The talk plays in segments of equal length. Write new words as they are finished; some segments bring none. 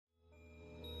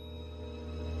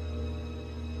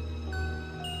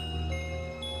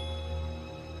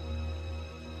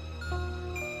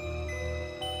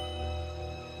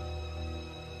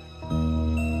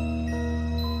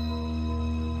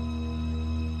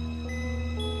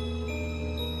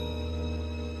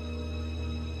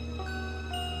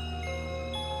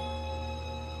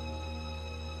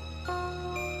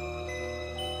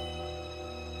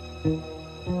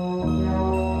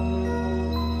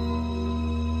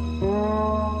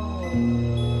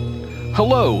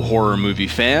Hello, horror movie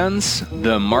fans.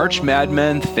 The March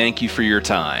Madmen thank you for your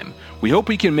time. We hope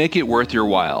we can make it worth your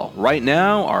while. Right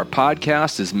now, our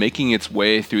podcast is making its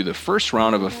way through the first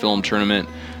round of a film tournament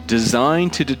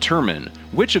designed to determine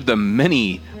which of the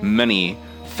many, many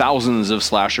thousands of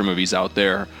slasher movies out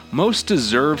there most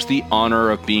deserves the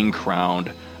honor of being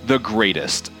crowned the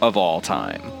greatest of all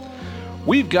time.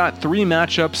 We've got 3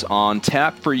 matchups on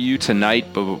tap for you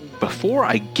tonight, but before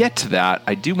I get to that,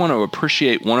 I do want to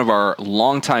appreciate one of our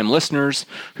longtime listeners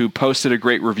who posted a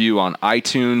great review on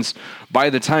iTunes.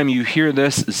 By the time you hear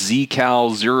this,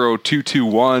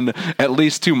 ZCal0221, at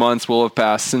least 2 months will have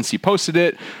passed since he posted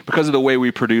it because of the way we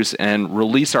produce and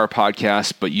release our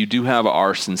podcast, but you do have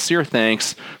our sincere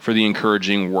thanks for the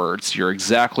encouraging words. You're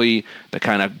exactly the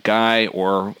kind of guy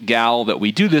or gal that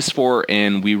we do this for,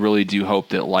 and we really do hope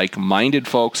that like-minded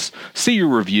folks see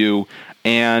your review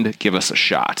and give us a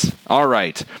shot. All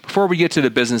right, before we get to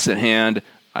the business at hand,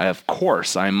 of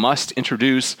course, I must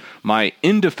introduce my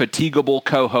indefatigable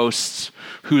co-hosts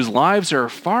whose lives are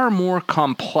far more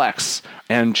complex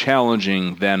and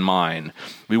challenging than mine.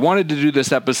 We wanted to do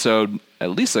this episode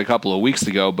at least a couple of weeks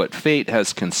ago, but fate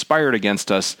has conspired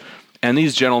against us, and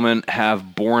these gentlemen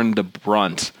have borne the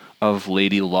brunt of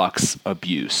Lady Luck's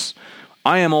abuse.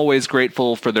 I am always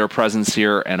grateful for their presence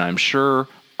here, and I'm sure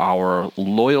our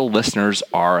loyal listeners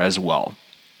are as well.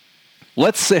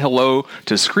 Let's say hello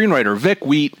to screenwriter Vic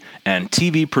Wheat and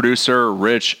TV producer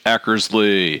Rich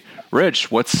Eckersley. Rich,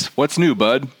 what's new,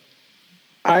 bud?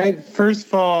 First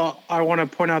of all, I want to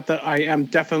point out that I am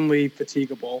definitely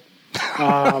fatigable.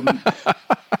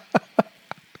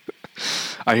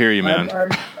 I hear you, man.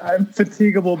 I'm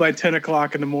fatigable by 10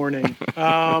 o'clock in the morning.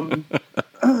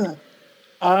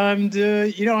 I'm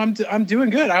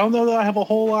doing good. I don't know that I have a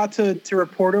whole lot to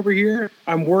report over here.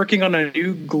 I'm working on a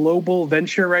new global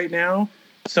venture right now.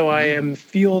 So I am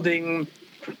fielding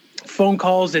phone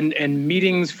calls and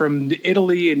meetings from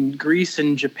Italy and Greece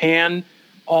and Japan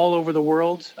all over the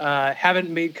world. Haven't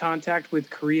made contact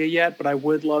with Korea yet, but I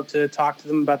would love to talk to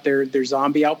them about their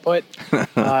zombie output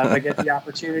if I get the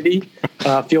opportunity.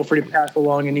 Feel free to pass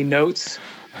along any notes.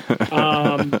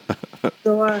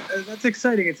 So that's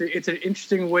exciting. It's an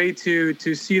interesting way to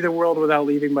see the world without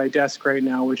leaving my desk right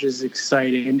now, which is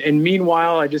exciting. And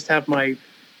meanwhile, I just have my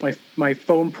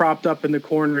phone propped up in the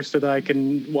corner so that I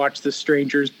can watch the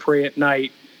strangers pray at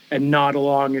night and nod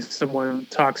along as someone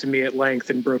talks to me at length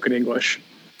in broken English.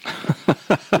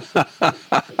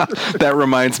 That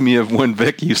reminds me of when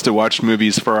Vic used to watch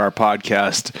movies for our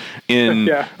podcast in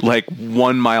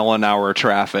 1 mile an hour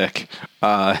traffic,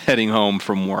 heading home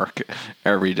from work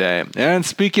every day. And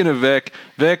speaking of Vic,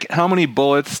 how many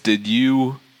bullets did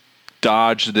you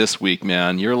dodge this week,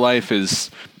 man? Your life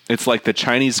it's like the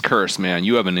Chinese curse, man.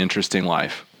 You have an interesting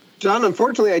life. John,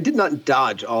 unfortunately, I did not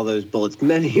dodge all those bullets.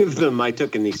 Many of them I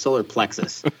took in the solar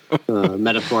plexus,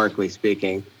 metaphorically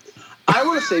speaking. I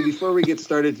want to say before we get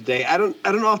started today, I don't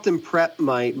often prep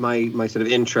my sort of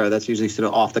intro. That's usually sort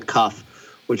of off the cuff,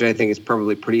 which I think is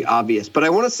probably pretty obvious. But I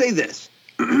want to say this.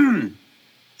 Do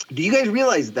you guys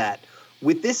realize that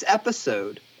with this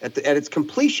episode, at its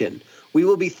completion, we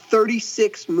will be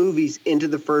 36 movies into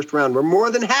the first round? We're more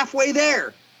than halfway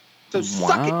there. So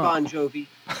suck it, Bon Jovi.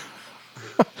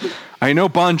 I know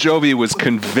Bon Jovi was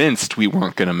convinced we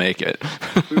weren't going to make it.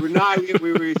 We were not.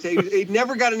 We were saying he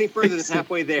never got any further than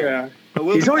halfway there. Yeah.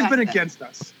 We'll He's always been against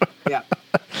us. Yeah.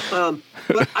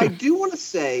 But I do want to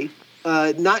say,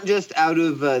 not just out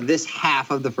of this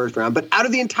half of the first round, but out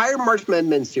of the entire March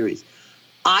Madmen series,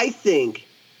 I think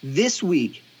this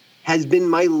week has been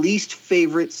my least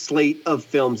favorite slate of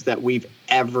films that we've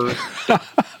ever done.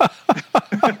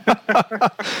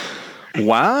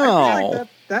 Wow.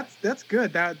 That's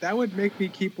good. That would make me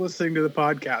keep listening to the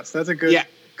podcast. That's a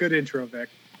good intro, Vic.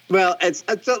 Well, it's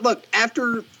look,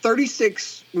 after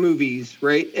 36 movies,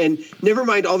 right, and never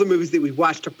mind all the movies that we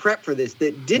watched to prep for this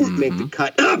that didn't make the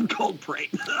cut. Cold Prey.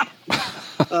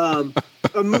 A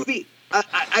movie.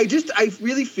 I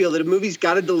really feel that a movie's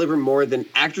got to deliver more than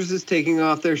actresses taking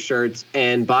off their shirts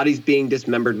and bodies being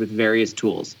dismembered with various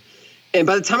tools. And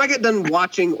by the time I got done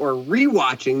watching or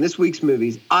rewatching this week's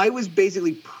movies, I was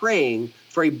basically praying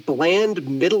for a bland,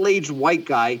 middle-aged white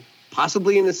guy,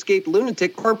 possibly an escaped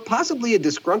lunatic, or possibly a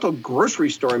disgruntled grocery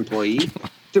store employee,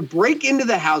 to break into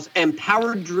the house and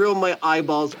power drill my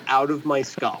eyeballs out of my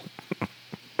skull.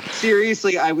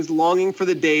 Seriously, I was longing for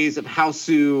the days of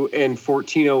Hausu and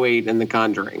 1408 and The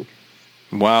Conjuring.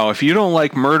 Wow, if you don't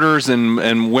like murders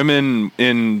and women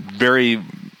in very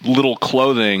little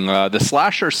clothing, the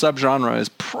slasher subgenre is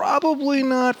probably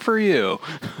not for you.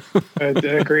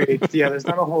 Agreed. Yeah, there's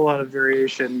not a whole lot of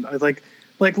variation.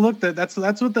 Look, that's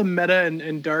what the meta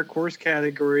and dark horse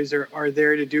categories are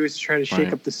there to do, is to try to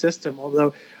shake up the system.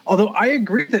 Although I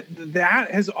agree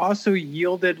that has also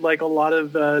yielded like a lot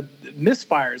of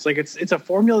misfires. Like it's a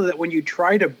formula that when you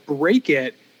try to break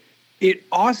it, it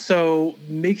also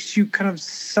makes you kind of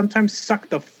sometimes suck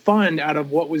the fun out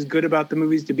of what was good about the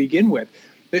movies to begin with.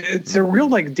 It's a real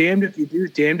like damned if you do,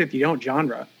 damned if you don't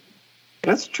genre.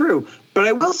 That's true. But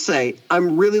I will say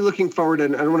I'm really looking forward,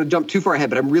 and I don't want to jump too far ahead,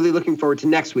 but I'm really looking forward to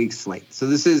next week's slate. So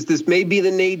this may be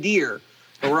the nadir,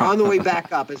 but we're on the way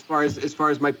back up as far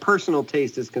as my personal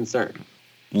taste is concerned.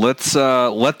 Let's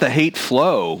let the hate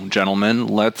flow, gentlemen.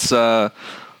 Let's have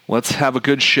a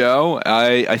good show.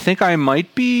 I think I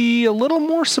might be a little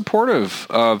more supportive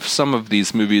of some of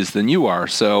these movies than you are.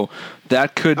 So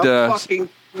that could fucking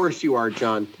course you are,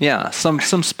 John. Yeah, some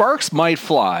sparks might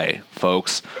fly,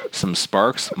 folks. Some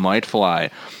sparks might fly.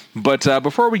 But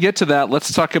before we get to that,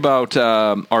 let's talk about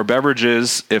our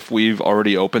beverages, if we've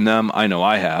already opened them. I know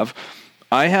I have.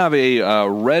 I have a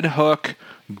Red Hook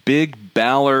Big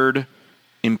Ballard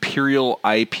Imperial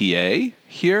IPA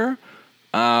here.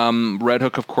 Red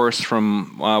Hook, of course,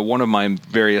 from one of my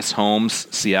various homes,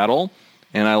 Seattle.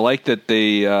 And I like that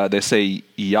they say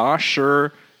 "Ya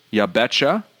sure, ya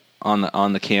betcha"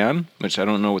 on the can, which I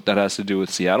don't know what that has to do with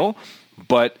Seattle.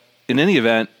 But in any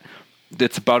event,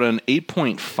 it's about an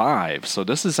 8.5. So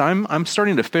this is I'm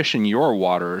starting to fish in your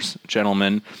waters,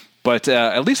 gentlemen. But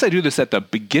at least I do this at the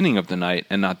beginning of the night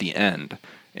and not the end.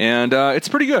 And it's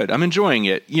pretty good. I'm enjoying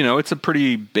it. You know, it's a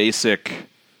pretty basic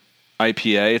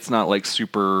IPA. It's not like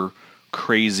super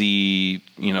crazy,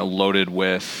 loaded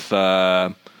with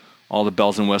all the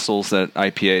bells and whistles that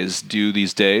IPAs do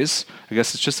these days. I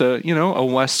guess it's just a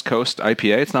West Coast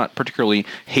IPA. It's not particularly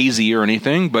hazy or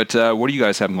anything, but what do you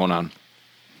guys have going on?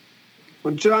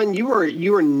 Well, John, you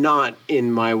are not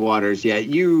in my waters yet.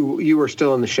 You are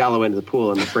still in the shallow end of the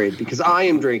pool, I'm afraid, because I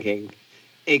am drinking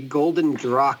a Golden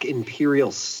Draak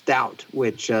Imperial Stout,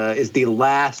 which is the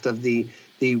last of the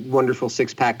wonderful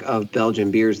 6-pack of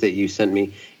Belgian beers that you sent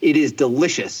me. It is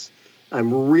delicious.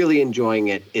 I'm really enjoying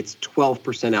it. It's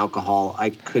 12% alcohol. I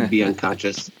could be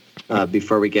unconscious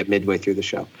before we get midway through the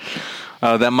show.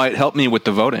 That might help me with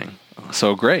the voting.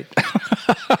 So great.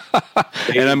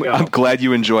 And I'm glad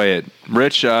you enjoy it.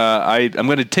 Rich, I'm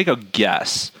going to take a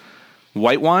guess.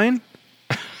 White wine?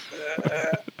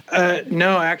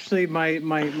 No, actually,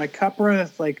 my cup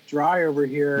runneth like dry over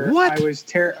here. What?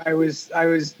 I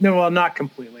was no, well, not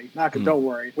completely. Don't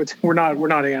worry, we're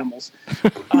not animals.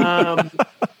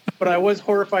 But I was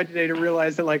horrified today to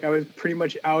realize that like I was pretty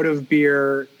much out of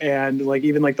beer, and like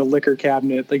even like the liquor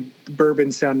cabinet, like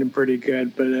bourbon sounded pretty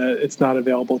good, but it's not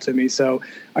available to me. So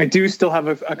I do still have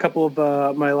a couple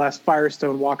of my last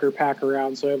Firestone Walker pack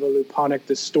around. So I have a Luponic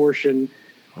Distortion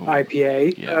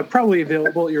IPA, probably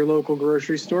available at your local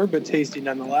grocery store, but tasty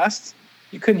nonetheless.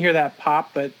 You couldn't hear that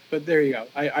pop, but there you go.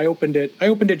 I opened it. I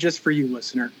opened it just for you,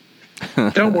 listener.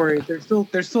 Don't worry, there's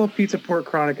still a Pizza Port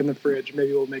Chronic in the fridge.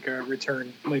 Maybe we'll make a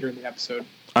return later in the episode.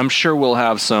 I'm sure we'll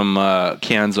have some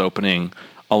cans opening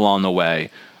along the way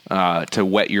to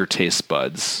whet your taste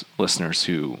buds, listeners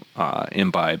who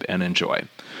imbibe and enjoy.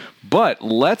 But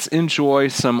let's enjoy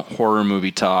some horror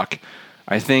movie talk.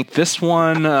 I think this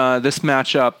one, this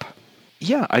matchup,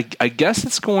 I guess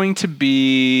it's going to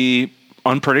be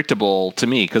unpredictable to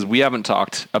me because we haven't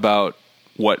talked about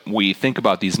what we think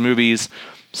about these movies.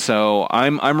 So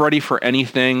I'm ready for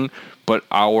anything but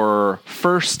our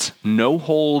first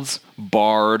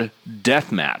no-holds-barred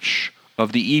death match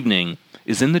of the evening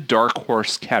is in the Dark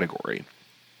Horse category.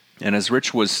 And as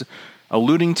Rich was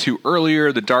alluding to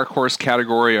earlier, the Dark Horse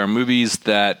category are movies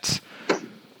that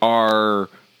are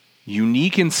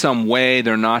unique in some way.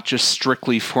 They're not just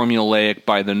strictly formulaic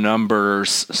by the numbers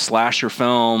slasher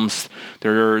films.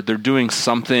 They're doing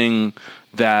something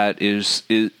that is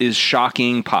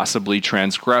shocking, possibly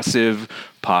transgressive,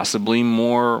 possibly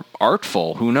more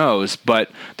artful. Who knows? But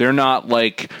they're not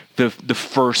like the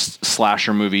first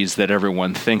slasher movies that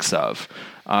everyone thinks of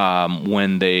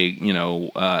when they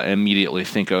immediately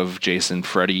think of Jason,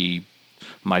 Freddy,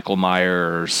 Michael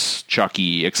Myers,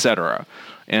 Chucky, etc.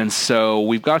 And so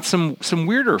we've got some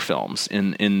weirder films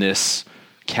in this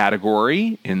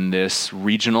category, in this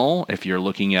regional, if you're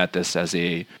looking at this as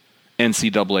a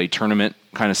NCAA tournament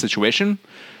kind of situation.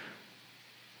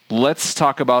 Let's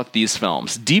talk about these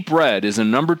films. Deep Red is a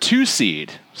number 2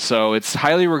 seed, so it's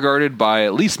highly regarded by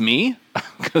at least me,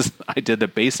 because I did the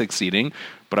basic seeding,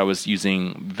 but I was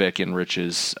using Vic and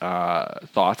Rich's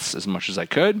thoughts as much as I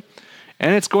could.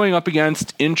 And it's going up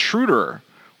against Intruder,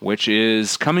 which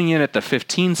is coming in at the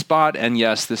 15 spot. And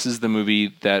yes, this is the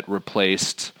movie that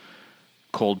replaced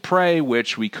Cold Prey,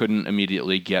 which we couldn't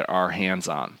immediately get our hands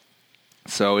on.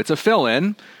 So it's a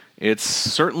fill-in. It's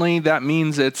certainly, that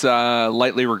means it's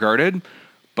lightly regarded,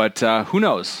 but who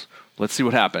knows? Let's see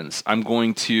what happens. I'm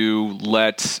going to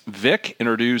let Vic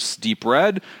introduce Deep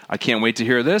Red. I can't wait to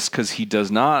hear this because he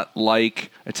does not like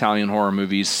Italian horror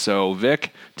movies. So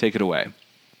Vic, take it away.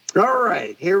 All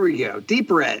right, here we go.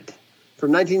 Deep Red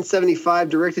from 1975,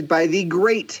 directed by the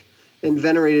great and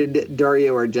venerated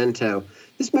Dario Argento.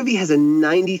 This movie has a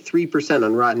 93%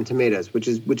 on Rotten Tomatoes, which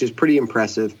is pretty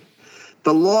impressive.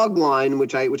 The log line,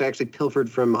 which I actually pilfered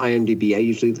from IMDb, I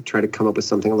usually try to come up with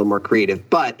something a little more creative,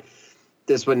 but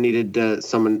this one needed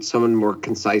someone more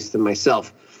concise than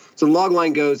myself. So the log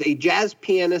line goes, a jazz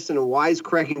pianist and a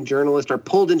wisecracking journalist are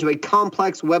pulled into a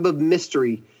complex web of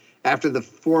mystery after the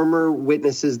former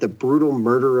witnesses the brutal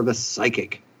murder of a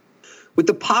psychic. With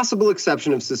the possible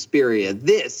exception of Suspiria,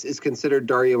 this is considered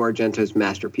Dario Argento's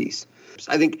masterpiece.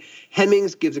 I think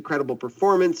Hemmings gives a credible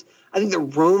performance. I think the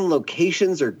Rome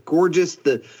locations are gorgeous.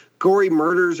 The gory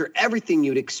murders are everything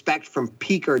you'd expect from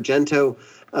peak Argento.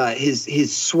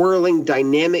 His swirling,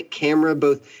 dynamic camera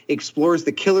both explores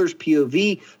the killer's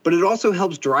POV, but it also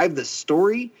helps drive the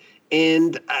story.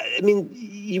 And, I mean,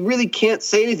 you really can't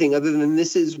say anything other than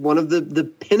this is one of the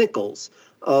pinnacles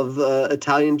of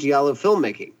Italian giallo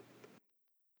filmmaking.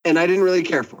 And I didn't really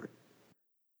care for it.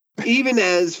 Even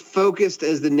as focused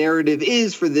as the narrative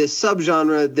is for this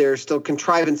subgenre, there are still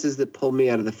contrivances that pull me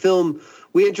out of the film.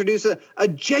 We introduce a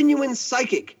genuine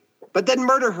psychic, but then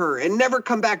murder her and never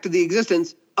come back to the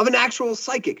existence of an actual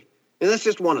psychic. And that's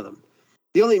just one of them.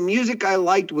 The only music I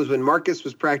liked was when Marcus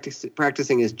was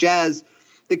practicing his jazz.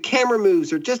 The camera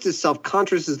moves are just as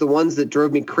self-conscious as the ones that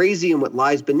drove me crazy in What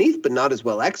Lies Beneath, but not as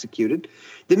well executed.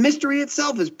 The mystery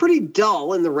itself is pretty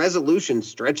dull, and the resolution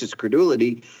stretches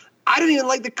credulity. I don't even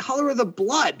like the color of the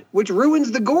blood, which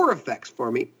ruins the gore effects for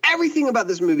me. Everything about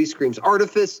this movie screams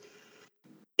artifice.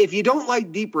 If you don't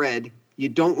like Deep Red, you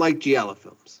don't like giallo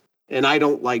films. And I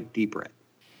don't like Deep Red.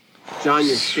 John,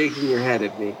 you're shaking your head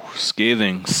at me.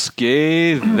 Scathing.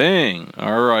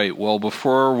 All right, well,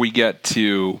 before we get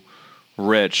to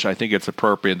Rich, I think it's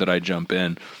appropriate that I jump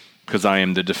in because I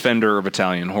am the defender of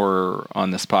Italian horror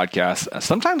on this podcast.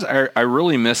 Sometimes I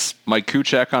really miss Mike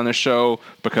Kuchek on the show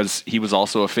because he was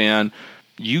also a fan.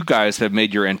 You guys have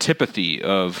made your antipathy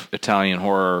of Italian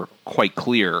horror quite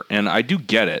clear, and I do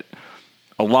get it.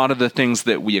 A lot of the things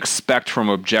that we expect from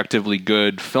objectively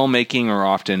good filmmaking are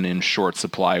often in short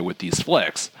supply with these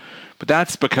flicks. But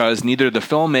that's because neither the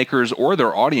filmmakers or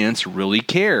their audience really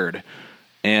cared.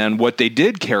 And what they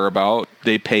did care about,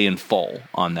 they pay in full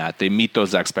on that. They meet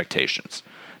those expectations.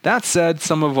 That said,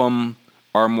 some of them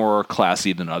are more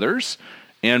classy than others.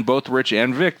 And both Rich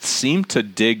and Vic seem to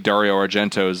dig Dario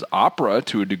Argento's opera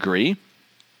to a degree,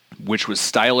 which was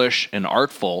stylish and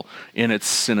artful in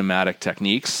its cinematic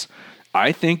techniques.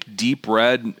 I think Deep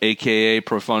Red, a.k.a.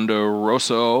 Profondo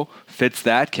Rosso, fits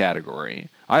that category.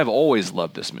 I have always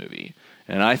loved this movie.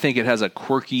 And I think it has a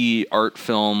quirky art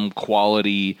film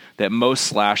quality that most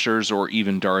slashers or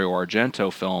even Dario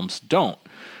Argento films don't.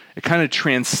 It kind of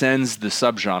transcends the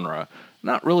subgenre.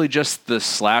 Not really just the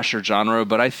slasher genre,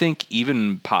 but I think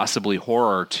even possibly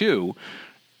horror too,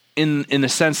 in the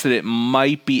sense that it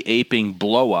might be aping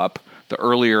Blow Up, the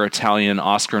earlier Italian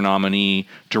Oscar nominee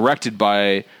directed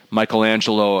by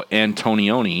Michelangelo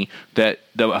Antonioni,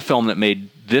 a film that made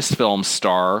this film's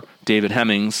star, David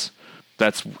Hemmings.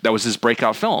 That was his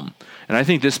breakout film. And I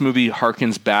think this movie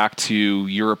harkens back to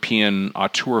European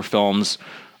auteur films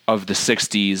of the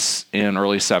 60s and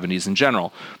early 70s in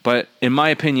general. But in my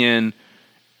opinion,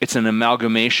 it's an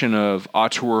amalgamation of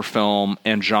auteur film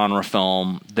and genre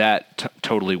film that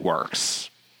totally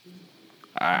works.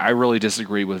 I really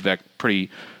disagree with Vic pretty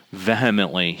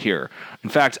vehemently here. In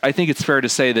fact, I think it's fair to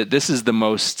say that this is the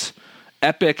most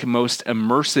epic, most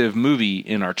immersive movie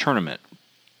in our tournament.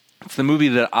 It's the movie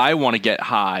that I want to get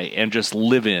high and just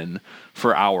live in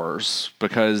for hours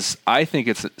because I think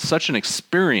it's such an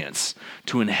experience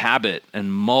to inhabit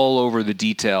and mull over the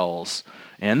details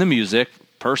and the music.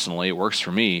 Personally, it works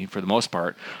for me for the most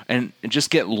part, and just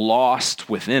get lost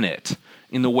within it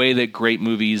in the way that great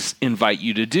movies invite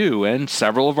you to do, and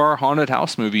several of our haunted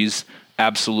house movies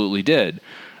absolutely did.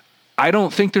 I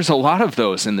don't think there's a lot of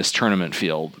those in this tournament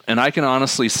field, and I can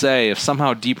honestly say if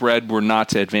somehow Deep Red were not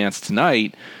to advance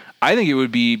tonight, I think it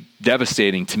would be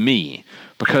devastating to me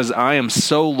because I am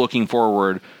so looking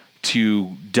forward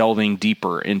to delving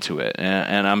deeper into it,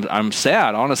 and I'm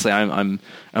sad. Honestly, I'm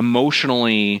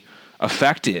emotionally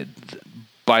affected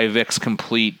by Vic's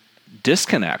complete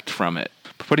disconnect from it.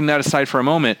 Putting that aside for a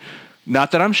moment,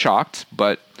 not that I'm shocked,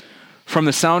 but From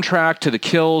the soundtrack to the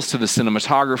kills to the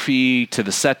cinematography to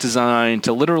the set design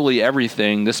to literally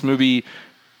everything, this movie,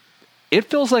 it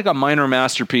feels like a minor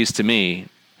masterpiece to me,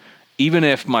 even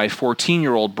if my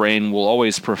 14-year-old brain will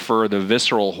always prefer the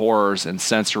visceral horrors and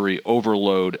sensory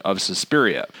overload of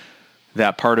Suspiria.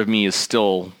 That part of me is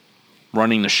still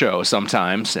running the show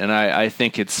sometimes, and I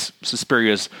think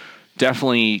Suspiria's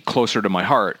definitely closer to my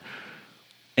heart,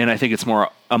 and I think it's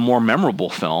a more memorable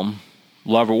film,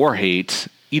 love or hate,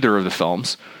 either of the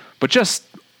films, but just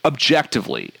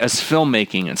objectively, as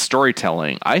filmmaking and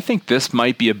storytelling, I think this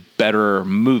might be a better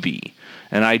movie,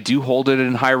 and I do hold it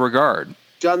in high regard.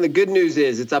 John, the good news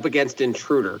is it's up against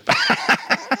Intruder.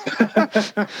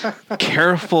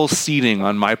 Careful seating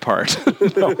on my part.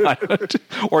 No,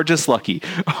 or just lucky.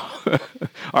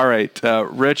 All right,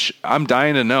 Rich, I'm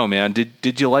dying to know, man.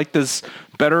 Did you like this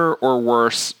better or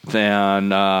worse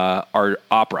than our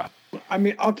Opera? I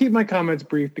mean, I'll keep my comments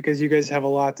brief because you guys have a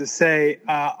lot to say.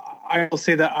 I will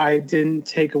say that I didn't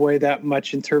take away that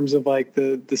much in terms of like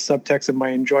the subtext of my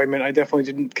enjoyment. I definitely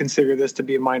didn't consider this to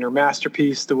be a minor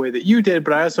masterpiece the way that you did,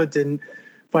 but I also didn't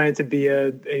find it to be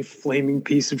a flaming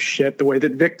piece of shit the way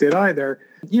that Vic did either.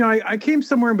 You know, I came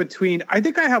somewhere in between. I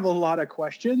think I have a lot of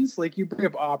questions. Like you bring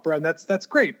up Opera, and that's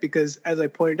great because as I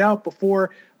pointed out before,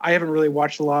 I haven't really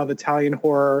watched a lot of Italian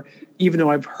horror, even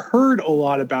though I've heard a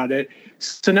lot about it.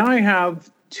 So now I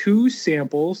have 2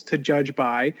 samples to judge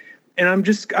by. And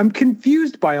I'm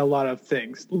confused by a lot of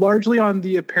things, largely on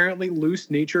the apparently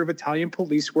loose nature of Italian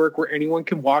police work where anyone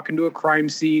can walk into a crime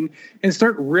scene and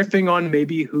start riffing on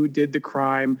maybe who did the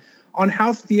crime, on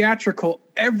how theatrical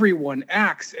everyone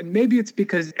acts. And maybe it's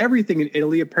because everything in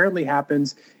Italy apparently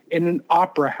happens in an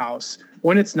opera house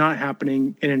when it's not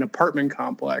happening in an apartment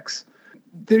complex.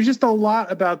 There's just a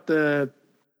lot about the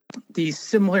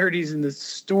similarities in the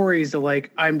stories that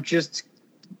like I'm just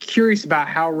curious about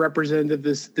how representative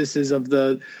this is of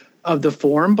the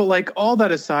form, but like all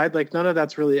that aside, like none of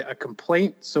that's really a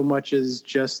complaint so much as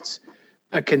just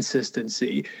a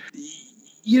consistency.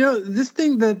 You know, this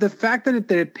thing, the fact that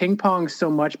it ping pongs so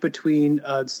much between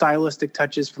stylistic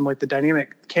touches from like the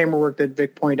dynamic camera work that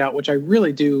Vic pointed out, which I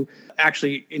really do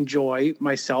actually enjoy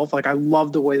myself. Like I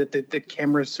love the way that the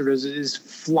camera sort of is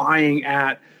flying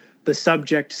at the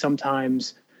subject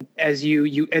sometimes as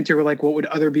you enter like what would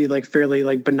other be like fairly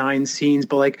like benign scenes,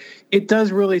 but like it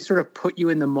does really sort of put you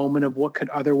in the moment of what could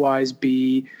otherwise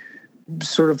be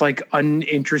sort of like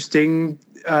uninteresting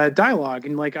dialogue.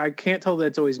 And like I can't tell that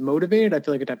it's always motivated. I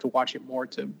feel like I'd have to watch it more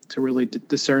to really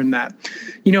discern that,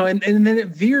 you know. And then it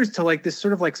veers to like this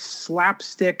sort of like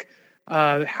slapstick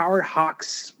Howard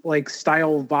Hawks like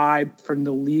style vibe from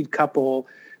the lead couple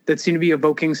that seem to be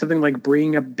evoking something like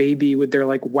bringing a baby with their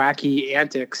like wacky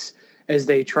antics as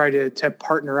they try to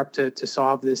partner up to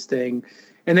solve this thing.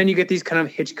 And then you get these kind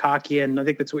of Hitchcockian, I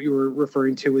think that's what you were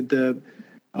referring to with the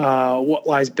What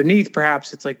Lies Beneath,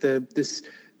 perhaps. It's like the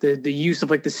use of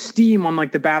like the steam on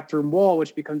like the bathroom wall,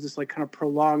 which becomes this like kind of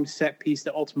prolonged set piece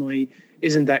that ultimately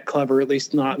isn't that clever, at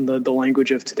least not in the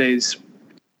language of today's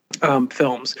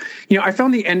films. You know, I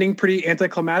found the ending pretty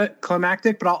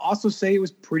climactic, but I'll also say it was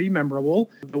pretty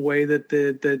memorable, the way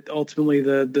that ultimately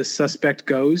the suspect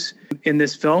goes in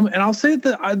this film. And I'll say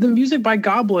that the music by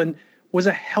Goblin was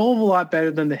a hell of a lot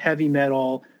better than the heavy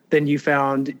metal than you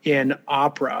found in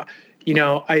Opera. You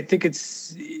know, I think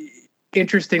it's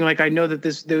interesting. Like I know that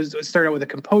this started out with a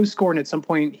composed score, and at some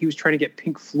point he was trying to get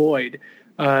Pink Floyd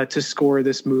to score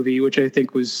this movie, which I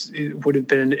think would have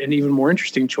been an even more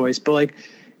interesting choice. But like,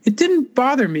 it didn't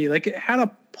bother me. Like it had a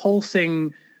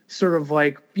pulsing sort of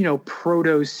like, you know,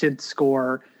 proto synth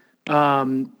score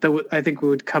that I think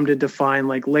would come to define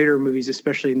like later movies,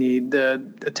 especially in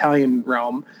the Italian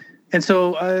realm. And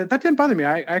so that didn't bother me.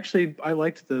 I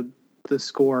liked the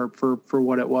score for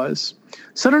what it was.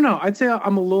 So I don't know. I'd say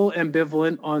I'm a little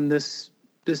ambivalent on this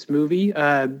movie.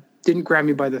 Didn't grab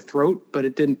me by the throat, but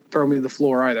it didn't throw me to the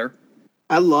floor either.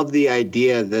 I love the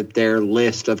idea that their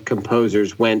list of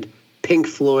composers went Pink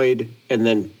Floyd and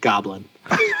then Goblin.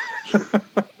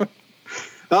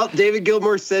 Well, David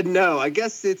Gilmour said no. I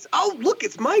guess it's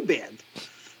my band.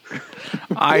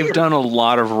 I've done a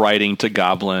lot of writing to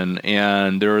Goblin,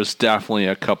 and there's definitely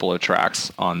a couple of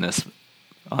tracks on this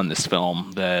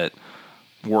film that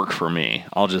work for me.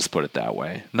 I'll just put it that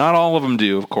way. Not all of them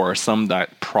do, of course. Some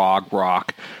that prog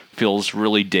rock feels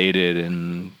really dated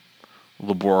and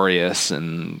laborious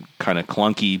and kind of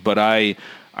clunky, but I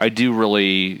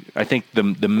think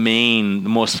the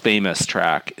most famous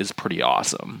track is pretty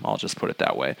awesome. I'll just put it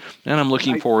that way. And I'm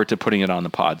looking forward to putting it on the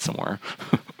pod somewhere.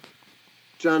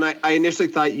 John, I initially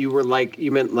thought you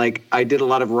meant like I did a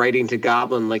lot of writing to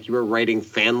Goblin, like you were writing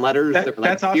fan letters. That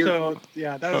was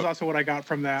Here. also what I got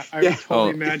from that. I was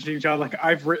totally imagining, John, like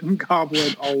I've written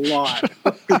Goblin a lot.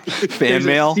 Fan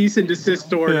mail? Cease and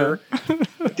desist order. Yeah.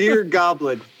 Dear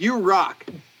Goblin, you rock.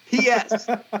 P.S.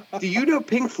 Do you know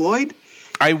Pink Floyd?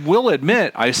 I will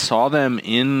admit, I saw them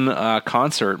in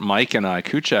concert. Mike and I,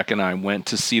 Kuchek and I, went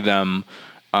to see them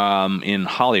in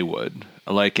Hollywood,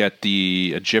 like at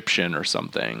the Egyptian or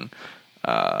something.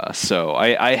 So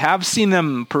I have seen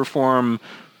them perform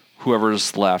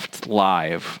Whoever's Left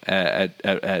live at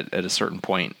a certain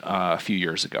point a few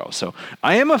years ago. So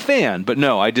I am a fan, but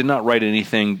no, I did not write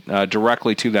anything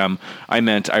directly to them. I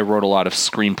meant I wrote a lot of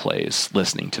screenplays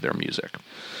listening to their music.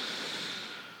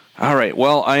 All right.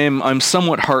 Well, I'm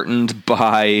somewhat heartened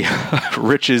by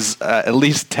Rich's at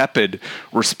least tepid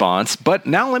response, but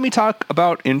now let me talk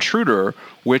about Intruder,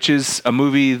 which is a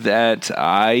movie that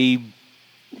I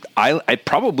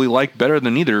probably like better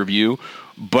than either of you,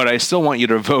 but I still want you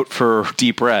to vote for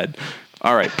Deep Red.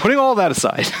 All right. Putting all that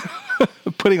aside,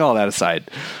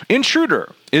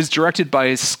 Intruder is directed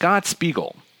by Scott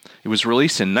Spiegel. It was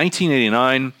released in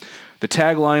 1989. The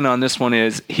tagline on this one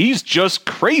is, "He's just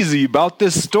crazy about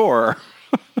this store."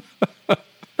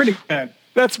 Pretty good.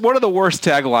 That's one of the worst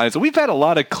taglines. We've had a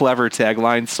lot of clever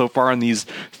taglines so far in these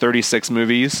 36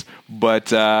 movies,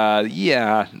 but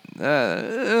okay.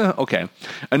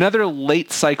 Another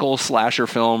late cycle slasher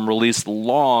film released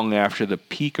long after the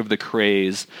peak of the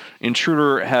craze.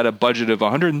 Intruder had a budget of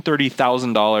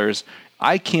 $130,000.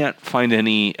 I can't find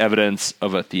any evidence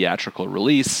of a theatrical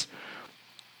release.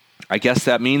 I guess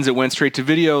that means it went straight to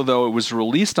video, though it was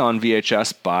released on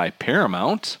VHS by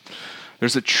Paramount.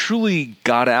 There's a truly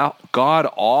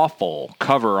god-awful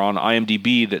cover on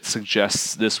IMDb that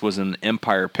suggests this was an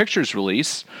Empire Pictures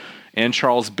release, and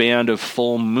Charles Band of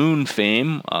Full Moon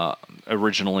fame,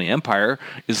 originally Empire,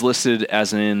 is listed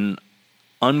as an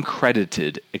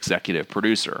uncredited executive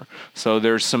producer. So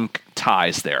there's some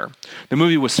ties there. The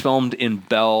movie was filmed in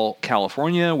Bell,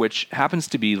 California, which happens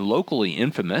to be locally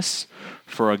infamous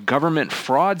for a government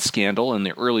fraud scandal in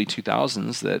the early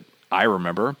 2000s that I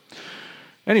remember.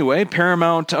 Anyway,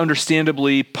 Paramount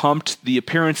understandably pumped the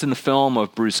appearance in the film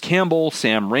of Bruce Campbell,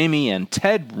 Sam Raimi, and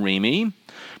Ted Raimi,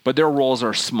 but their roles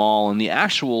are small and the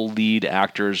actual lead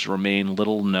actors remain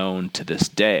little known to this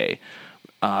day.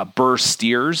 Burr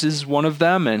Steers is one of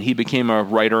them, and he became a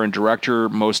writer and director,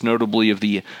 most notably of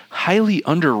the highly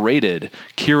underrated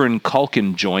Kieran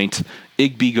Culkin joint,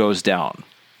 Igby Goes Down.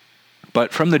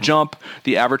 But from the jump,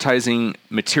 the advertising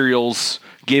materials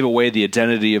gave away the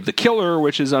identity of the killer,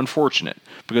 which is unfortunate,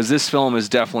 because this film is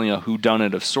definitely a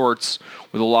whodunit of sorts,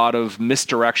 with a lot of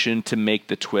misdirection to make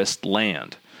the twist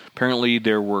land. Apparently,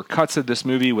 there were cuts of this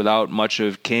movie without much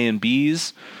of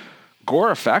K&B's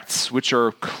gore effects, which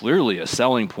are clearly a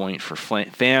selling point for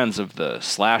fans of the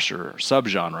slasher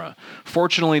subgenre.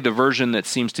 Fortunately, the version that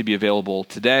seems to be available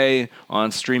today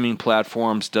on streaming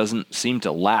platforms doesn't seem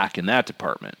to lack in that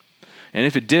department. And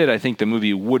if it did, I think the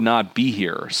movie would not be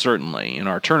here, certainly, in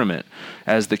our tournament,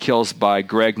 as the kills by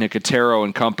Greg Nicotero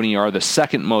and company are the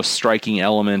second most striking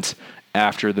element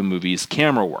after the movie's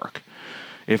camera work.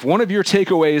 If one of your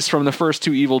takeaways from the first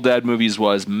two Evil Dead movies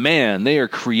was, man, they are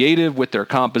creative with their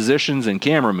compositions and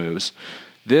camera moves,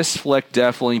 this flick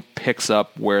definitely picks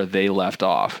up where they left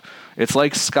off. It's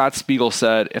like Scott Spiegel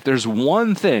said, if there's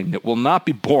one thing that will not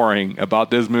be boring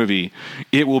about this movie,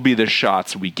 it will be the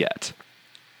shots we get.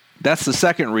 That's the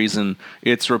second reason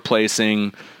it's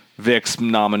replacing Vic's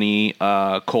nominee,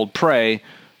 Cold Prey,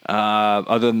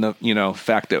 other than the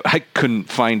fact that I couldn't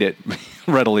find it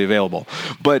readily available.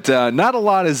 But not a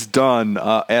lot is done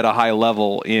at a high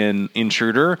level in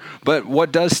Intruder, but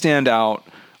what does stand out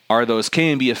are those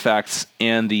K&B effects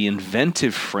and the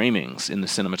inventive framings in the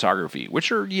cinematography, which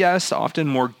are, yes, often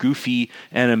more goofy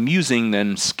and amusing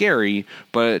than scary,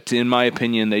 but in my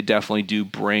opinion, they definitely do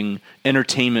bring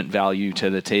entertainment value to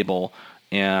the table,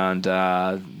 and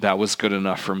that was good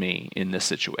enough for me in this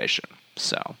situation.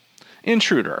 So,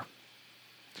 Intruder.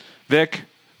 Vic,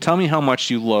 tell me how much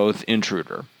you loathe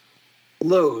Intruder.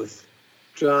 Loathe.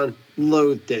 John,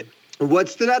 loathed it. What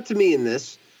stood out to me in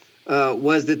this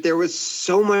was that there was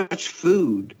so much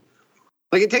food.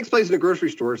 Like, it takes place in a grocery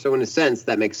store, so in a sense,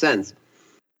 that makes sense.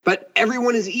 But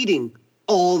everyone is eating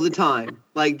all the time.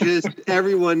 Like, just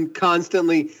everyone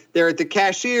constantly. They're at the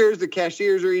cashiers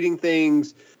are eating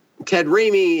things. Ted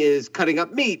Raimi is cutting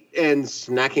up meat and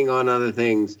snacking on other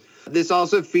things. This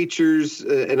also features,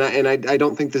 and I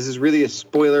don't think this is really a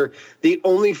spoiler, the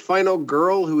only final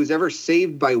girl who was ever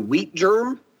saved by wheat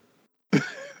germ.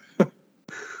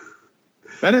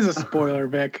 That is a spoiler,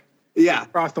 Vic. Yeah.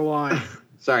 Across the line.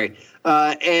 Sorry.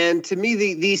 And to me,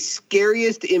 the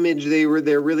scariest image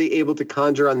they're really able to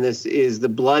conjure on this is the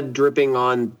blood dripping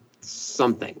on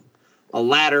something, a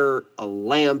ladder, a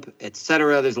lamp,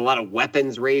 etc. There's a lot of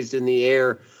weapons raised in the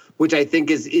air, which I think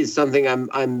is something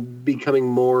I'm becoming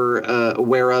more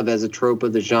aware of as a trope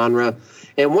of the genre.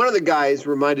 And one of the guys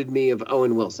reminded me of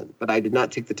Owen Wilson, but I did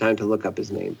not take the time to look up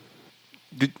his name.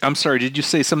 I'm sorry, did you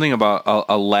say something about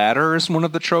a ladder is one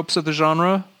of the tropes of the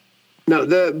genre? No,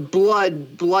 the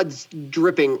blood's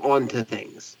dripping onto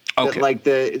things. Okay. Like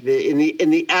in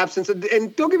the absence of,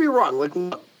 and don't get me wrong, like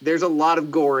look, there's a lot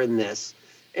of gore in this,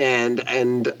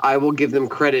 and I will give them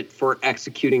credit for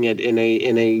executing it in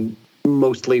a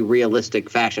mostly realistic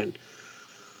fashion.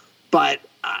 But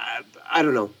I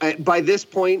don't know. By this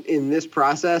point in this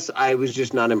process, I was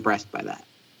just not impressed by that.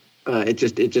 It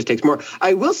just takes more.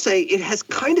 I will say it has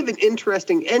kind of an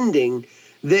interesting ending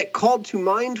that called to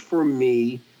mind for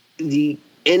me the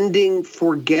ending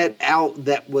for Get Out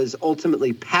that was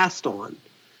ultimately passed on.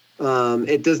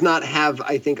 It does not have,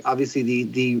 I think, obviously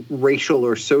the racial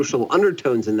or social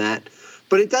undertones in that,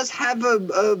 but it does have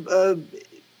a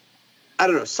I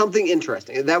don't know, something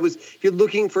interesting. That was, if you're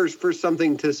looking for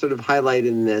something to sort of highlight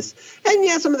in this. And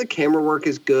yeah, some of the camera work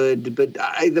is good, but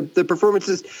the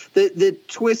performances, the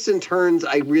twists and turns,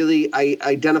 I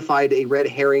identified a red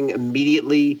herring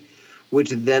immediately, which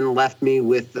then left me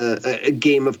with a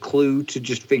game of Clue to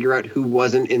just figure out who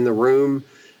wasn't in the room.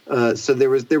 So there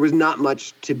was not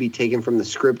much to be taken from the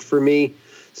script for me.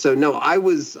 So no, I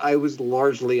was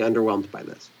largely underwhelmed by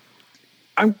this.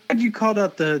 I'm glad you called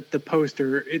out the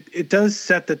poster. It does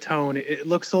set the tone. It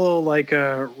looks a little like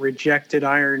a rejected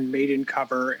Iron Maiden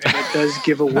cover, and it does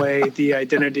give away the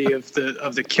identity of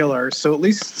the killer. So at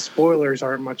least spoilers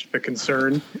aren't much of a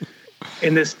concern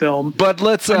in this film. But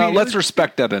let's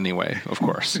respect that anyway, of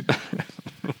course.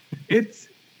 It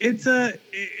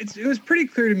was pretty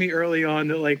clear to me early on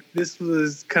that like this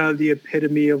was kind of the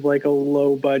epitome of like a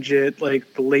low budget,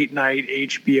 like the late night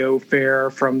HBO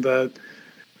fare from the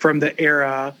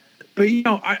era. But you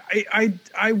know,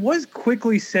 I was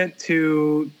quickly sent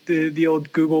to the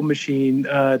old Google machine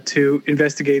to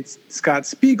investigate Scott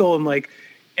Spiegel,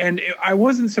 and I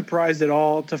wasn't surprised at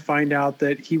all to find out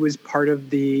that he was part of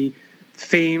the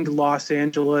famed Los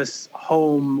Angeles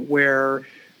home where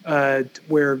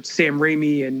Sam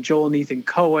Raimi and Joel and Ethan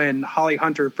Coen, Holly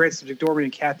Hunter, Frances McDormand,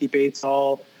 and Kathy Bates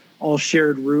all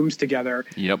shared rooms together.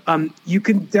 Yep. You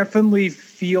can definitely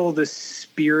feel the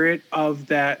spirit of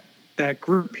that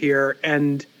group here,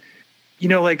 and you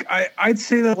know, like I'd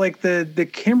say that like the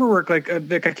camera work, like I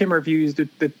can't remember if you used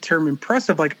the term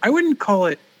impressive. Like I wouldn't call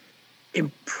it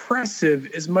impressive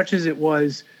as much as it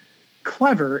was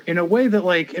clever in a way that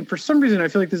like, and for some reason I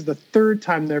feel like this is the third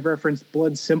time they've referenced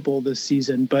Blood Simple this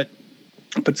season, but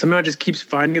somehow it just keeps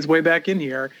finding its way back in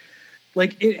here.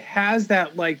 Like it has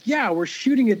that like, yeah, we're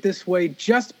shooting it this way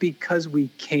just because we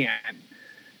can.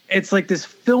 It's like this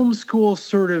film school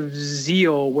sort of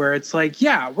zeal where it's like,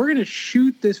 yeah, we're going to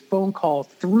shoot this phone call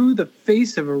through the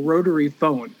face of a rotary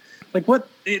phone. Like what?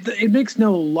 It makes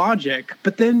no logic.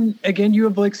 But then again, you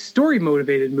have like story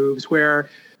motivated moves where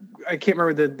I can't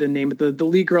remember the name, but the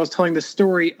lead girl is telling the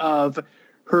story of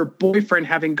her boyfriend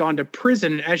having gone to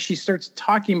prison. And as she starts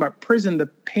talking about prison, the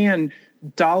pan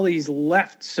dollies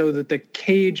left so that the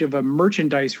cage of a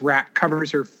merchandise rack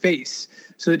covers her face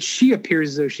so that she appears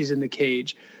as though she's in the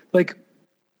cage. Like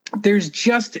there's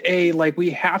just we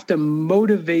have to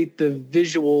motivate the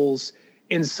visuals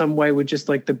in some way with just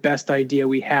like the best idea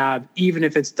we have, even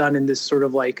if it's done in this sort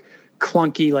of like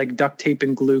clunky, like duct tape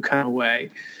and glue kind of way.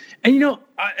 And, you know,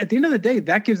 at the end of the day,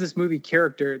 that gives this movie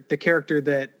the character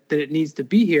that it needs to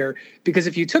be here, because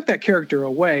if you took that character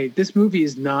away, this movie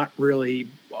is not really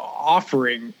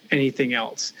offering anything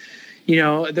else. You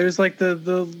know, there's like the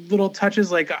little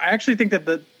touches. Like I actually think that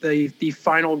the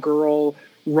final girl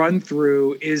run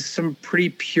through is some pretty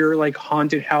pure like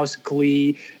haunted house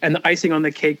glee, and the icing on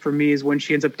the cake for me is when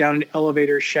she ends up down an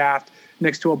elevator shaft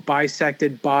next to a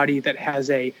bisected body that has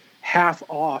a half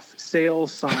off sale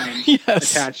sign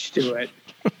attached to it.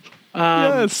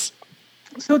 Yes.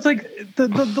 So it's like the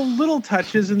little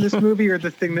touches in this movie are the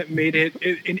thing that made it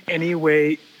in any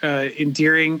way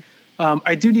endearing.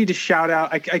 I do need to shout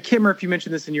out. I can't remember if you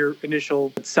mentioned this in your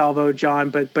initial salvo, John,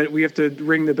 but we have to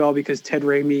ring the bell because Ted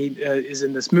Raimi is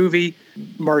in this movie,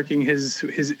 marking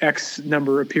his X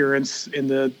number appearance in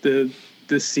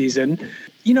this season.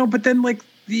 You know, but then like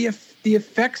the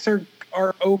effects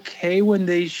are okay when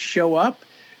they show up,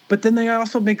 but then they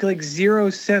also make like zero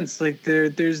sense. Like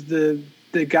there's the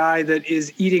guy that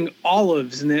is eating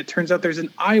olives, and then it turns out there's an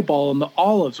eyeball in the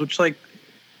olives, which like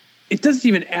it doesn't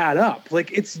even add up.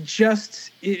 Like, it's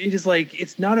just, it is like,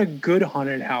 it's not a good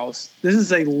haunted house. This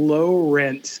is a low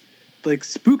rent, like,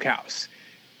 spook house.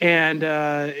 And,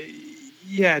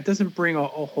 it doesn't bring a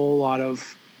whole lot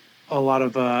of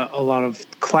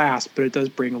class, but it does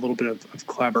bring a little bit of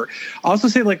clever. I'll also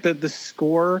say, like, the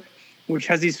score, which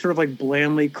has these sort of like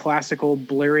blandly classical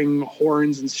blaring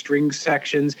horns and string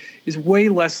sections, is way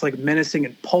less like menacing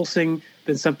and pulsing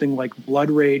than something like Blood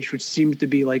Rage, which seems to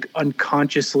be like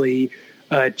unconsciously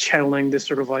channeling this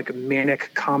sort of like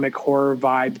manic comic horror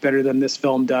vibe better than this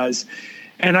film does.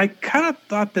 And I kind of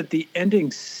thought that the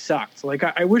ending sucked. Like,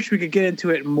 I wish we could get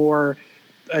into it in more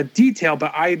detail,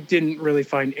 but I didn't really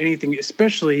find anything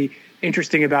especially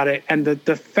interesting about it. And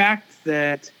the fact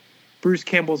that Bruce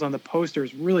Campbell's on the poster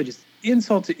is really just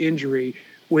insult to injury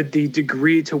with the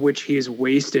degree to which he is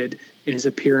wasted in his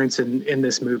appearance in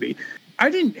this movie. I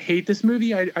didn't hate this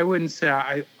movie. I wouldn't say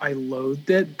I loathed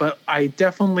it, but I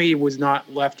definitely was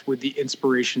not left with the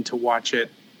inspiration to watch it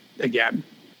again.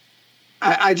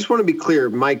 I just want to be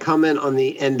clear. My comment on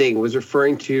the ending was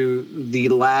referring to the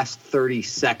last 30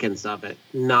 seconds of it,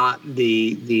 not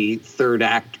the third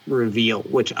act reveal,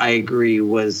 which I agree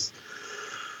was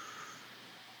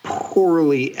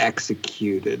poorly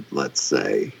executed, let's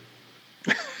say.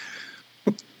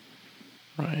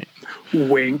 Right.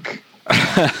 Wink.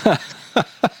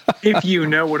 If you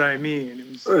know what I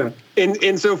mean.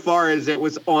 Insofar as it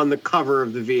was on the cover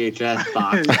of the VHS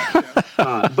box.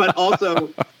 But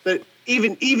also, but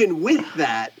even with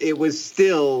that, it was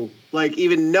still, like,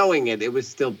 even knowing it was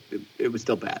still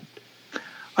bad.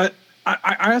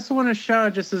 I also want to shout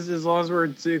out, just as long as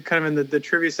we're kind of in the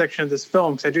trivia section of this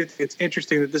film, because I do think it's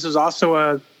interesting that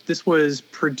this was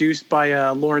produced by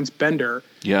Lawrence Bender.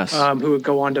 Yes. Who would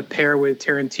go on to pair with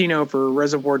Tarantino for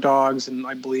Reservoir Dogs and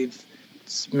I believe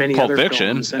many Pulp other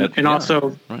Fiction. films. And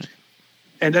also, right.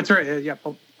 And that's right. Yeah.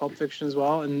 Pulp Fiction as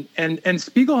well. And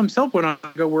Spiegel himself went on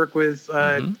to go work with,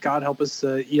 God help us,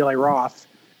 Eli Roth,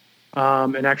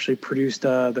 and actually produced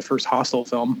the first Hostel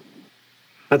film.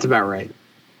 That's about right.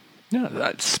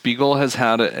 Yeah, Spiegel has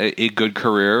had a good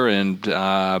career, and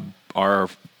our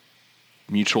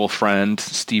mutual friend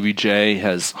Stevie J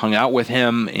has hung out with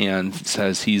him and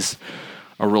says he's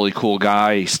a really cool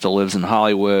guy. He still lives in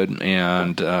Hollywood,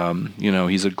 and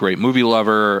he's a great movie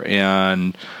lover.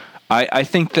 And I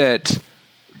think that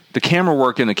the camera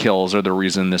work and the kills are the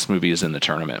reason this movie is in the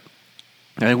tournament.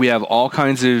 I think we have all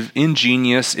kinds of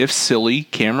ingenious, if silly,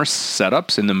 camera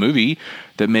setups in the movie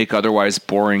that make otherwise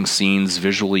boring scenes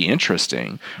visually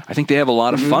interesting. I think they have a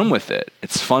lot of fun with it.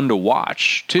 It's fun to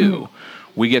watch, too.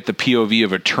 We get the POV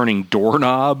of a turning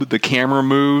doorknob. The camera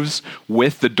moves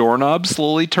with the doorknob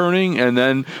slowly turning and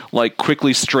then like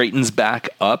quickly straightens back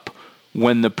up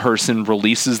when the person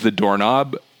releases the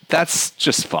doorknob. That's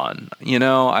just fun.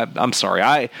 I'm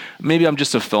sorry. Maybe I'm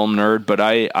just a film nerd, but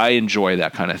I enjoy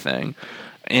that kind of thing.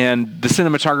 And the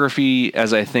cinematography,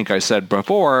 as I think I said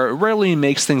before, rarely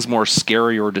makes things more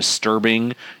scary or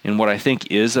disturbing in what I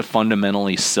think is a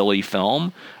fundamentally silly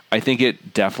film. I think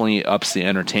it definitely ups the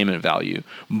entertainment value.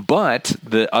 But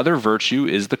the other virtue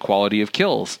is the quality of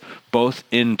kills, both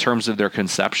in terms of their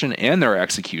conception and their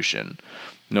execution.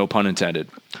 No pun intended.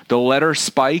 The letter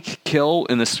Spike kill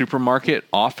in the supermarket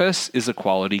office is a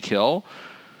quality kill.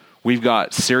 We've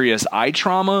got serious eye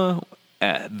trauma.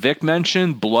 Vic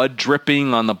mentioned blood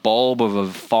dripping on the bulb of a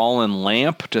fallen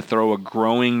lamp to throw a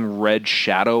growing red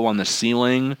shadow on the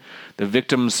ceiling. The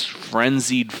victim's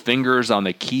frenzied fingers on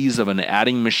the keys of an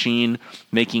adding machine,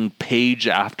 making page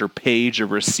after page of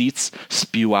receipts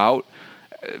spew out.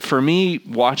 For me,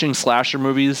 watching slasher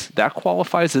movies, that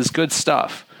qualifies as good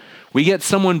stuff. We get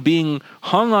someone being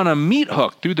hung on a meat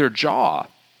hook through their jaw,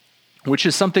 which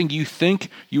is something you think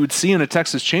you would see in a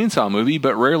Texas Chainsaw movie,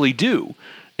 but rarely do.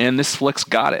 And this flick's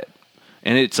got it.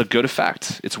 And it's a good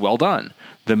effect. It's well done.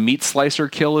 The meat slicer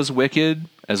kill is wicked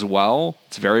as well.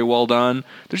 It's very well done.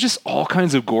 There's just all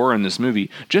kinds of gore in this movie.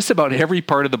 Just about every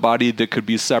part of the body that could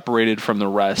be separated from the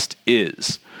rest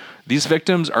is. These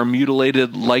victims are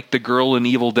mutilated like the girl in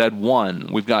Evil Dead 1.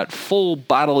 We've got full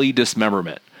bodily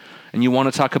dismemberment. And you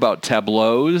want to talk about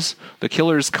tableaus? The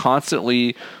killer's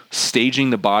constantly staging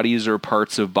the bodies or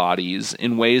parts of bodies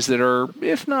in ways that are,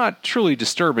 if not truly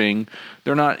disturbing,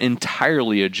 they're not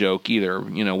entirely a joke either.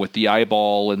 With the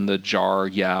eyeball in the jar,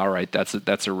 yeah, all right,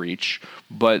 that's a reach.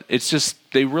 But it's just,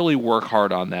 they really work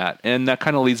hard on that. And that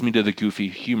kind of leads me to the goofy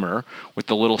humor with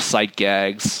the little sight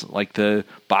gags, like the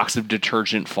box of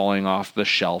detergent falling off the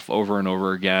shelf over and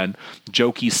over again,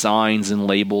 jokey signs and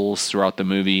labels throughout the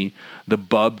movie. The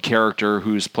Bub character,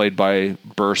 who's played by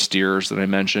Burr Steers that I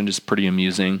mentioned, is pretty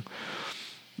amusing.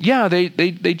 Yeah, they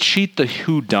cheat the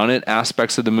whodunit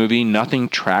aspects of the movie. Nothing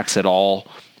tracks at all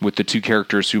with the two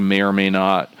characters who may or may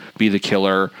not be the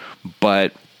killer.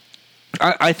 But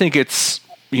I think it's,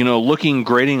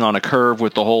 grading on a curve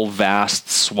with the whole vast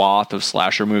swath of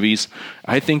slasher movies.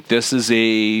 I think this is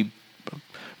a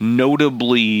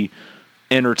notably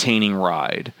entertaining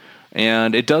ride.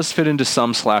 And it does fit into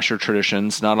some slasher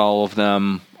traditions. Not all of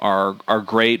them are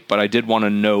great, but I did want to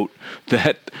note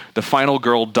that the final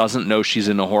girl doesn't know she's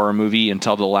in a horror movie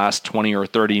until the last 20 or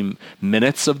 30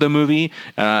 minutes of the movie.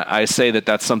 I say that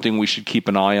that's something we should keep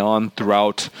an eye on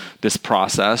throughout this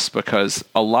process, because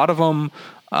a lot of them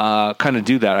kind of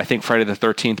do that. I think Friday the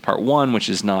 13th Part 1, which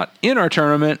is not in our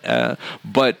tournament,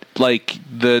 but like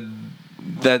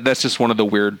that's just one of the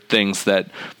weird things that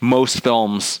most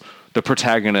films, the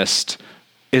protagonist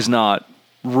is not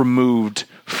removed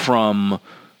from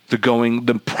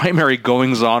the primary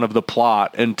goings on of the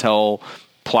plot until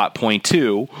plot point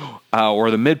 2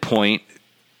 or the midpoint.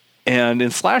 And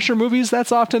in slasher movies,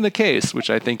 that's often the case, which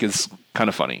I think is kind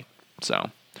of funny. So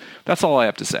that's all I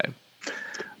have to say.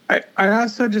 I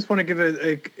also just want to give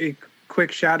a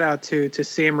quick shout out to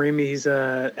Sam Raimi's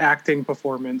acting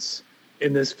performance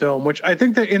in this film, which I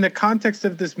think that in the context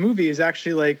of this movie is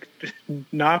actually like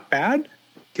not bad,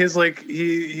 because like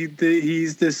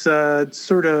he's this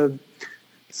sort of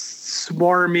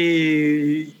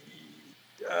smarmy,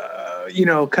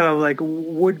 kind of like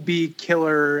would-be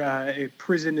killer,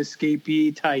 prison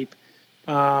escapee type.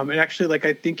 And actually, like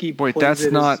I think he. Wait, that's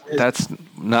not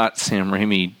Sam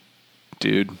Raimi,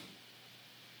 dude.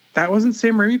 That wasn't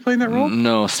Sam Raimi playing that role?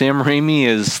 No, Sam Raimi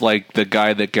is like the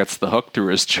guy that gets the hook through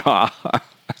his jaw. I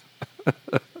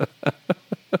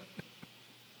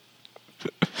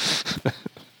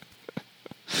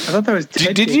thought that was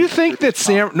Ted. Did you think that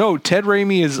Ted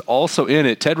Raimi is also in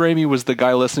it? Ted Raimi was the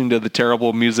guy listening to the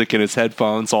terrible music in his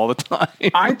headphones all the time.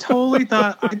 I totally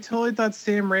thought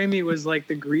Sam Raimi was like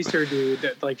the greaser dude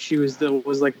that like she was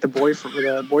like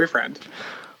the boyfriend.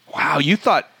 Wow, you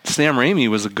thought Sam Raimi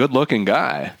was a good-looking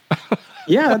guy.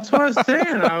 Yeah, that's what I was saying.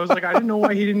 I was like, I didn't know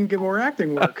why he didn't get more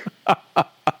acting work.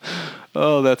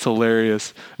 Oh, that's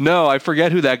hilarious. No, I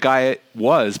forget who that guy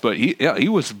was, but he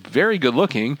was very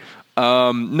good-looking.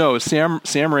 No, Sam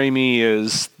Raimi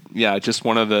is just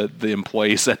one of the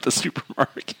employees at the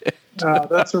supermarket.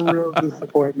 That's a real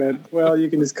disappointment. Well, you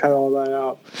can just cut all that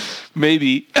out.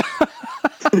 Maybe.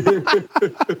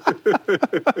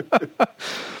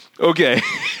 Okay.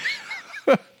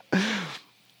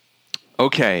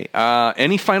 Okay.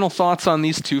 Any final thoughts on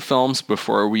these two films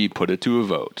before we put it to a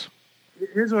vote?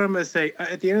 Here's what I'm going to say.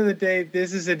 At the end of the day,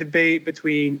 this is a debate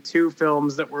between two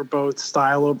films that were both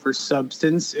style over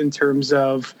substance in terms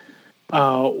of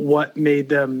what made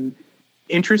them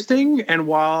interesting. And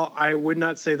while I would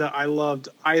not say that I loved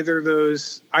either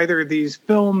of these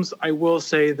films, I will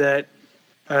say that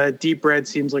Deep Red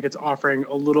seems like it's offering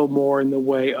a little more in the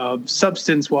way of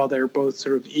substance, while they're both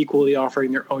sort of equally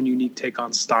offering their own unique take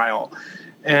on style.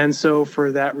 And so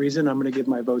for that reason, I'm going to give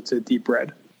my vote to Deep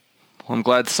Red. Well, I'm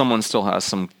glad someone still has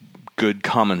some good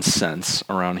common sense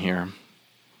around here.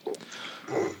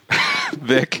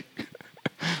 Vic,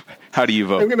 how do you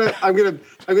vote? I'm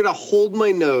gonna hold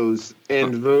my nose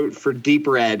and vote for Deep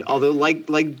Red. Although,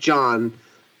 like John,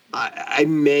 I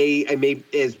may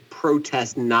as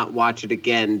protest not watch it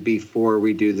again before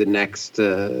we do the next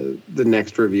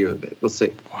review of it. We'll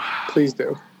see. Wow. Please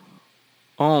do.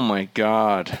 Oh my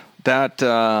God,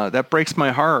 that breaks my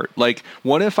heart. Like,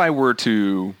 what if I were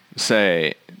to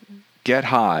say, get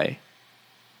high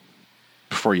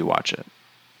before you watch it?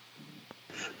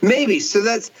 Maybe. So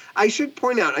I should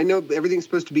point out, I know everything's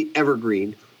supposed to be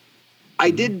evergreen. I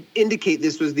did indicate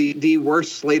this was the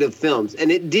worst slate of films,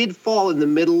 and it did fall in the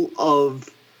middle of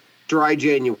dry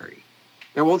January.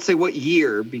 I won't say what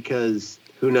year, because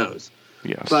who knows.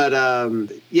 Yes. But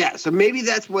so maybe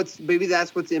that's what's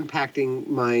impacting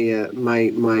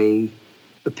my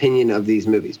opinion of these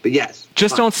movies. But yes.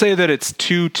 Just don't say that it's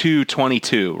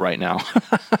 2/2/22 right now.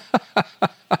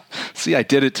 See, I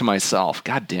did it to myself.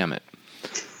 God damn it.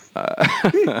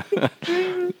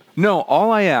 No,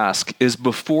 all I ask is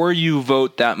before you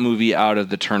vote that movie out of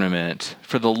the tournament,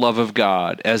 for the love of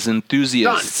God, as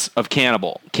enthusiasts of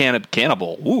cannibal,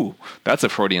 ooh, that's a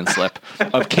Freudian slip,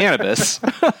 of cannabis,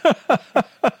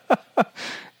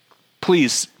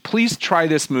 please try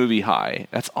this movie high.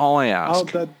 That's all I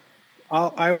ask.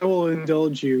 I will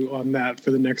indulge you on that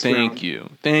for the next round. Thank you.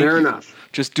 Fair enough.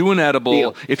 Just do an edible.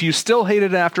 Deal. If you still hate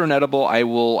it after an edible, I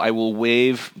will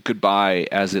wave goodbye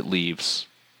as it leaves.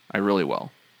 I really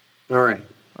will. All right.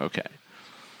 Okay.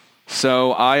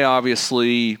 So I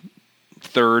obviously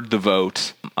third the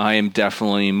vote. I am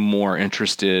definitely more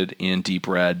interested in Deep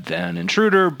Red than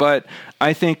Intruder, but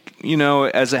I think,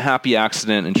 as a happy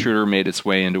accident, Intruder made its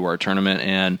way into our tournament,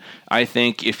 and I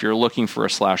think if you're looking for a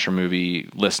slasher movie,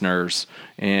 listeners,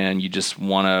 and you just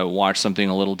want to watch something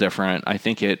a little different, I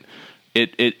think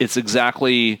it's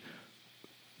exactly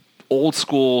old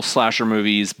school slasher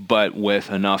movies, but with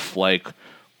enough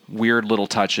weird little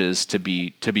touches to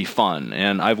be fun.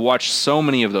 And I've watched so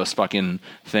many of those fucking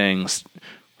things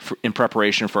in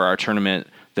preparation for our tournament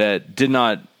that did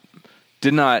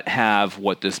not have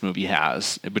what this movie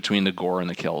has between the gore and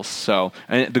the kills. So,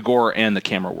 and the gore and the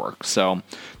camera work. So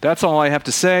that's all I have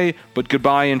to say, but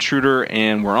goodbye, Intruder,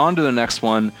 and we're on to the next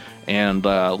one. And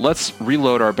let's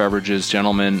reload our beverages,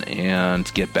 gentlemen,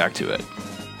 and get back to it.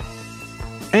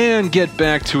 And get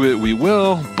back to it we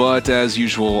will, but as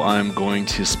usual, I'm going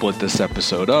to split this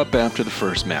episode up after the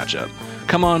first matchup.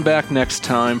 Come on back next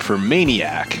time for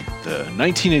Maniac, the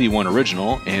 1981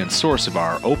 original and source of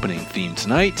our opening theme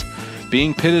tonight,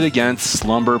 being pitted against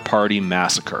Slumber Party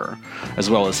Massacre, as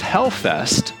well as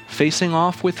Hellfest facing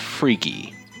off with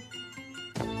Freaky.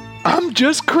 I'm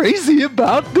just crazy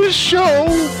about this show!